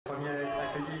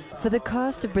For the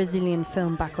cast of Brazilian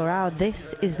film Bacurau,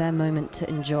 this is their moment to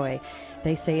enjoy.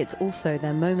 They say it's also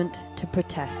their moment to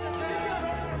protest.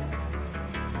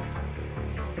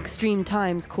 Extreme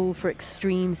times call for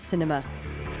extreme cinema.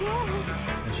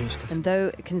 And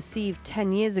though conceived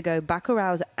 10 years ago,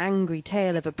 Bacurau's angry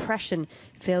tale of oppression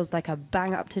feels like a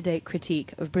bang-up-to-date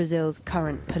critique of Brazil's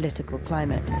current political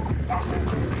climate.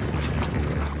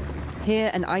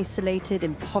 Here, an isolated,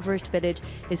 impoverished village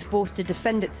is forced to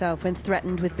defend itself when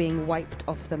threatened with being wiped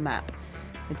off the map.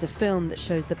 It's a film that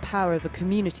shows the power of a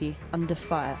community under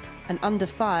fire. And under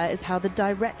fire is how the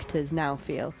directors now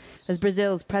feel, as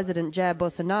Brazil's President Jair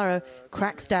Bolsonaro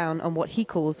cracks down on what he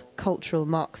calls cultural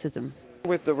Marxism.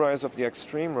 With the rise of the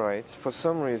extreme right, for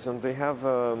some reason they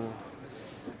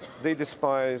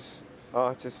despise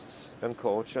artists and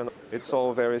culture. It's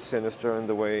all very sinister in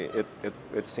the way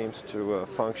it seems to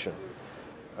function.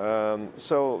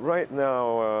 So right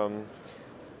now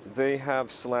they have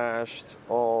slashed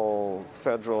all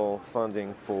federal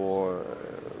funding for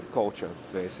culture,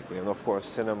 basically, and of course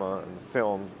cinema and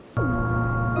film.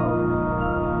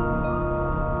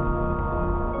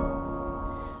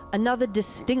 Another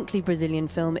distinctly Brazilian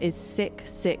film is Sick,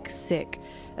 Sick, Sick,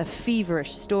 a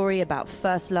feverish story about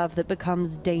first love that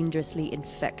becomes dangerously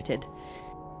infected.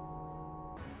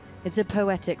 It's a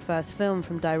poetic first film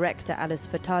from director Alice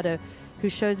Furtado, who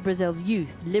shows Brazil's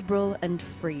youth liberal and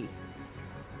free.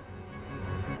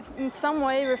 In some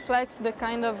way reflects the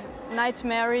kind of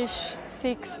nightmarish,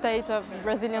 sick state of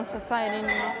Brazilian society, you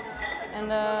know?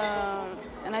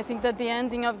 And I think that the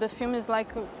ending of the film is like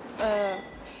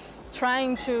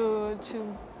trying to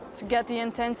get the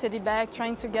intensity back,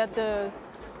 trying to get the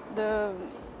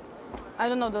I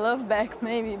don't know, the love back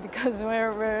maybe, because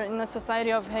we're in a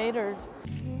society of haters.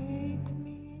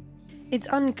 It's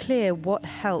unclear what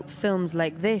help films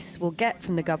like this will get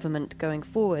from the government going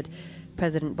forward.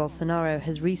 President Bolsonaro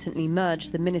has recently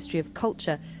merged the Ministry of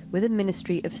Culture with a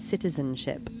Ministry of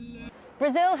Citizenship.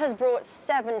 Brazil has brought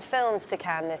 7 films to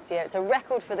Cannes this year. It's a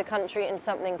record for the country and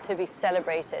something to be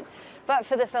celebrated. But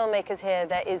for the filmmakers here,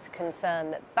 there is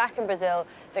concern that back in Brazil,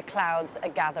 the clouds are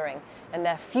gathering and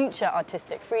their future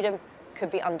artistic freedom could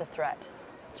be under threat.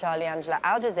 Charlie Angela,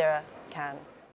 Al Jazeera, Cannes.